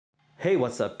Hey,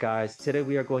 what's up guys? Today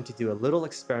we are going to do a little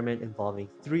experiment involving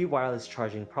 3 wireless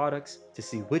charging products to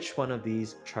see which one of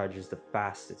these charges the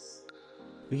fastest.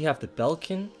 We have the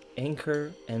Belkin,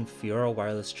 Anker, and Fiora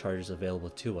wireless chargers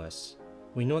available to us.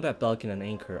 We know that Belkin and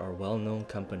Anker are well-known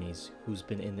companies who's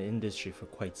been in the industry for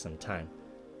quite some time.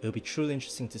 It'll be truly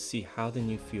interesting to see how the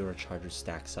new Fiora charger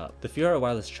stacks up. The Fiora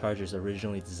wireless charger is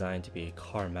originally designed to be a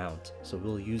car mount, so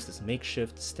we'll use this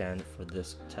makeshift stand for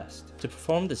this test. To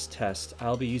perform this test,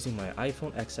 I'll be using my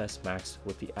iPhone XS Max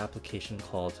with the application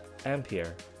called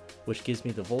Anker, which gives me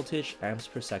the voltage, amps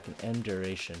per second, and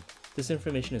duration. This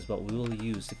information is what we will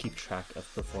use to keep track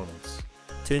of performance.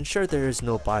 To ensure there is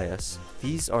no bias,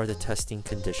 these are the testing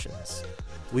conditions.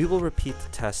 We will repeat the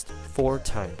test 4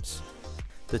 times.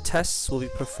 The tests will be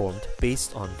performed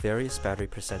based on various battery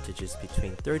percentages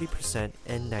between 30%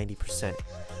 and 90%.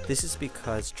 This is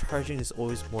because charging is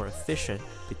always more efficient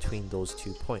between those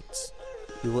 2 points.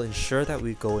 We will ensure that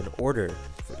we go in order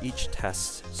for each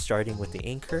test, starting with the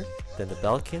Anker, then the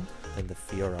Belkin, and the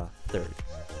Fiora third.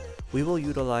 We will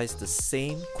utilize the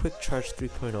same Quick Charge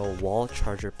 3.0 wall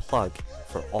charger plug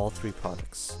for all 3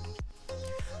 products.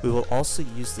 We will also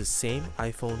use the same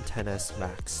iPhone XS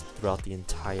Max throughout the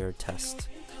entire test.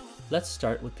 Let's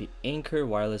start with the Anker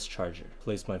wireless charger.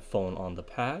 Place my phone on the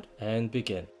pad and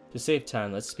begin. To save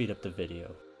time, let's speed up the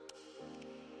video.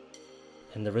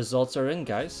 And the results are in,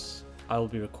 guys. I will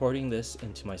be recording this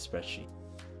into my spreadsheet.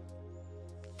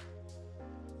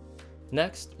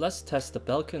 Next, let's test the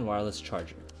Belkin wireless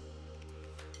charger.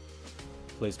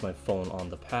 Place my phone on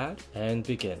the pad and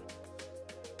begin.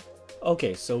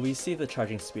 Okay, so we see the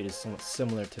charging speed is somewhat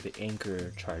similar to the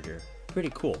Anker charger.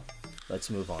 Pretty cool. Let's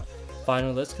move on.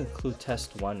 Finally, let's conclude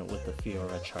test 1 with the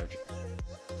Fiora charger.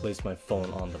 Place my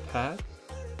phone on the pad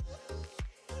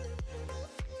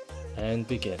and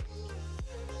begin.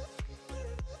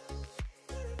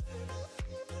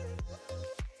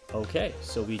 Okay,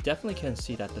 so we definitely can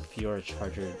see that the Fiora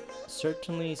charger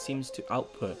certainly seems to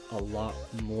output a lot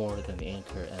more than the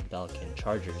Anker and Belkin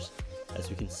chargers, as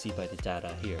we can see by the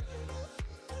data here.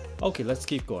 Okay, let's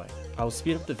keep going. I'll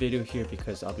speed up the video here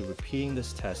because I'll be repeating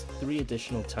this test 3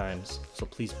 additional times, so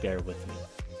please bear with me.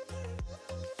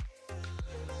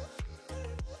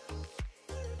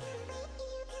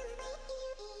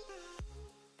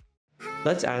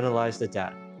 Let's analyze the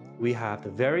data. We have the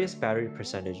various battery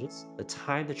percentages, the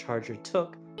time the charger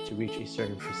took to reach a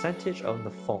certain percentage on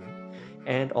the phone,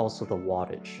 and also the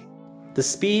wattage. The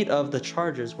speed of the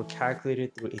chargers were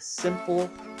calculated through a simple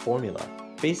formula,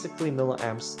 basically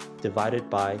milliamps divided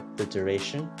by the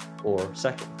duration, or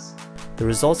seconds. The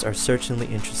results are certainly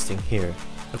interesting here.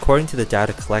 According to the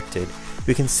data collected,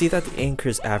 we can see that the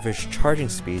Anker's average charging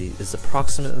speed is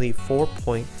approximately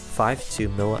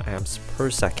 4.52 milliamps per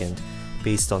second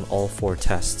based on all 4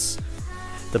 tests.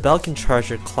 The Belkin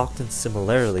charger clocked in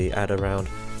similarly at around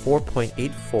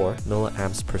 4.84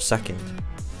 milliamps per second.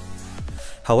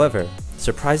 However,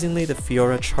 surprisingly, the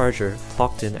Fiora charger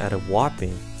clocked in at a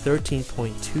whopping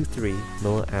 13.23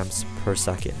 milliamps per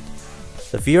second.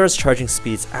 The Fiora's charging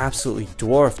speeds absolutely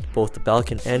dwarfed both the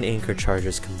Belkin and Anker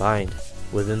chargers combined,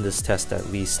 within this test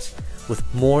at least, with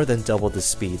more than double the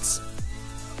speeds.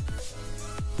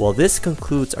 Well, this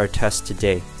concludes our test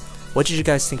today. What did you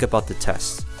guys think about the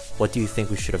test? What do you think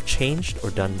we should have changed or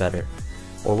done better?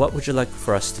 Or what would you like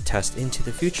for us to test into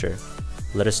the future?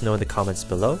 Let us know in the comments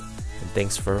below, and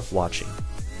thanks for watching.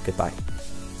 Goodbye.